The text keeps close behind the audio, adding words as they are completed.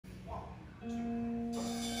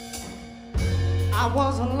I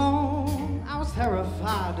was alone, I was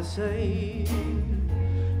terrified to say,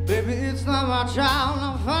 baby, it's not my child,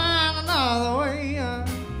 I'll find another way.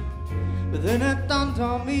 But then it dawned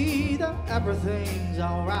on me that everything's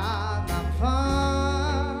alright, I'm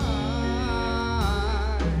fine.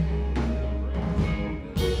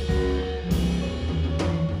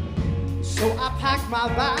 So I packed my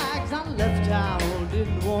bags, I left town,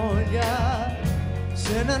 didn't warn ya,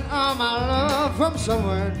 sending all my love from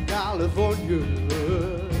somewhere in California.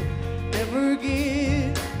 Never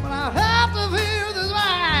again will I have to feel this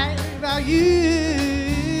way about you.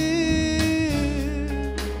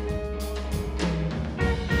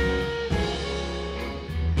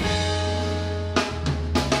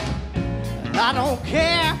 I don't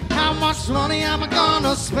care how much money I'm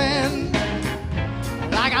gonna spend.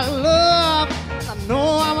 I got love, I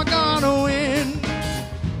know I'm gonna win.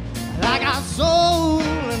 I got soul,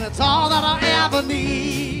 and it's all that I ever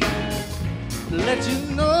need. Let you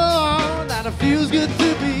know that it feels good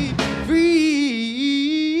to be free.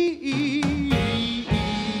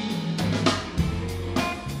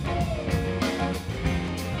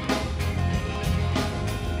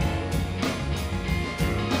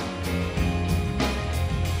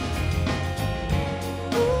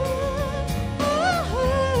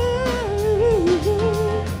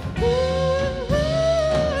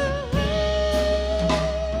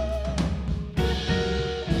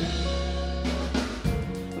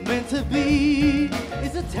 Meant to be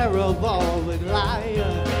is a terrible big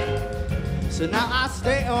liar. So now I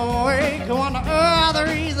stay awake, wonder the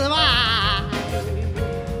reason why.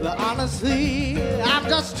 But honestly, I'm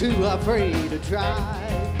just too afraid to try.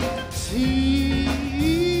 See,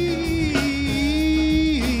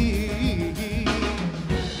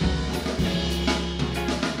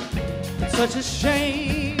 it's such a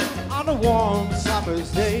shame on a warm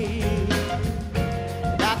summer's day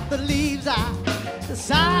that the leaves are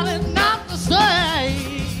decided not to stay.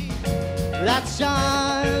 That's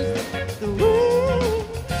just the way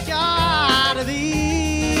it's gotta be.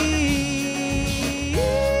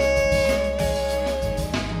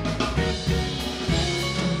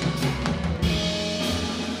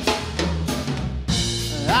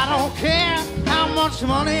 I don't care how much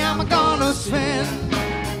money I'm gonna spend.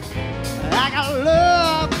 I got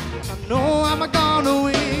love, I know I'm gonna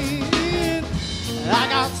win. I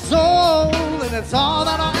got soul, and it's all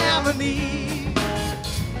that I ever need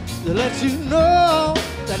to let you know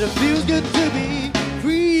that it feels good to be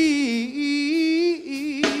free.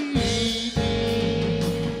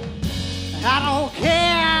 I don't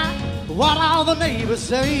care what all the neighbors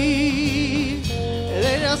say.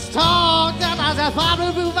 They just talk and I say,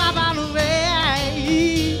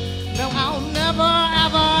 no, I'll never,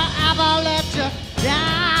 ever, ever let you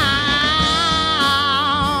down.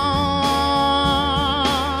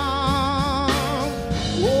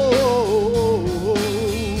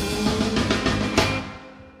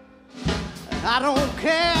 I don't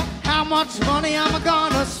care how much money I'm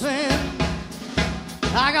gonna spend.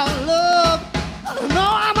 I got love, I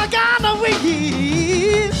know I'm gonna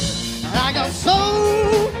win. I got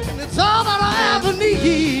soul, and it's all that I ever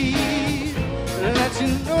need to let you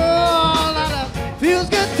know that it feels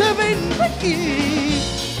good to be free.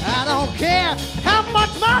 I don't care how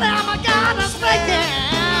much money I'm gonna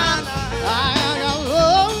spend. I got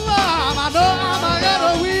love, I know I'm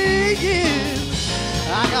gonna win.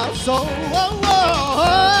 I got soul,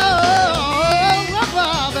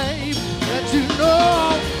 babe, let you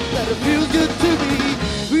know that it feels good to be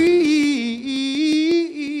free.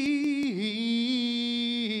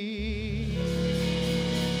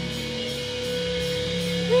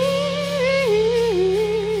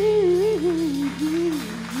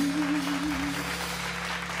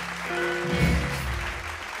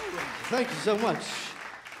 Thank you so much.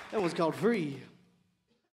 That one's called Free.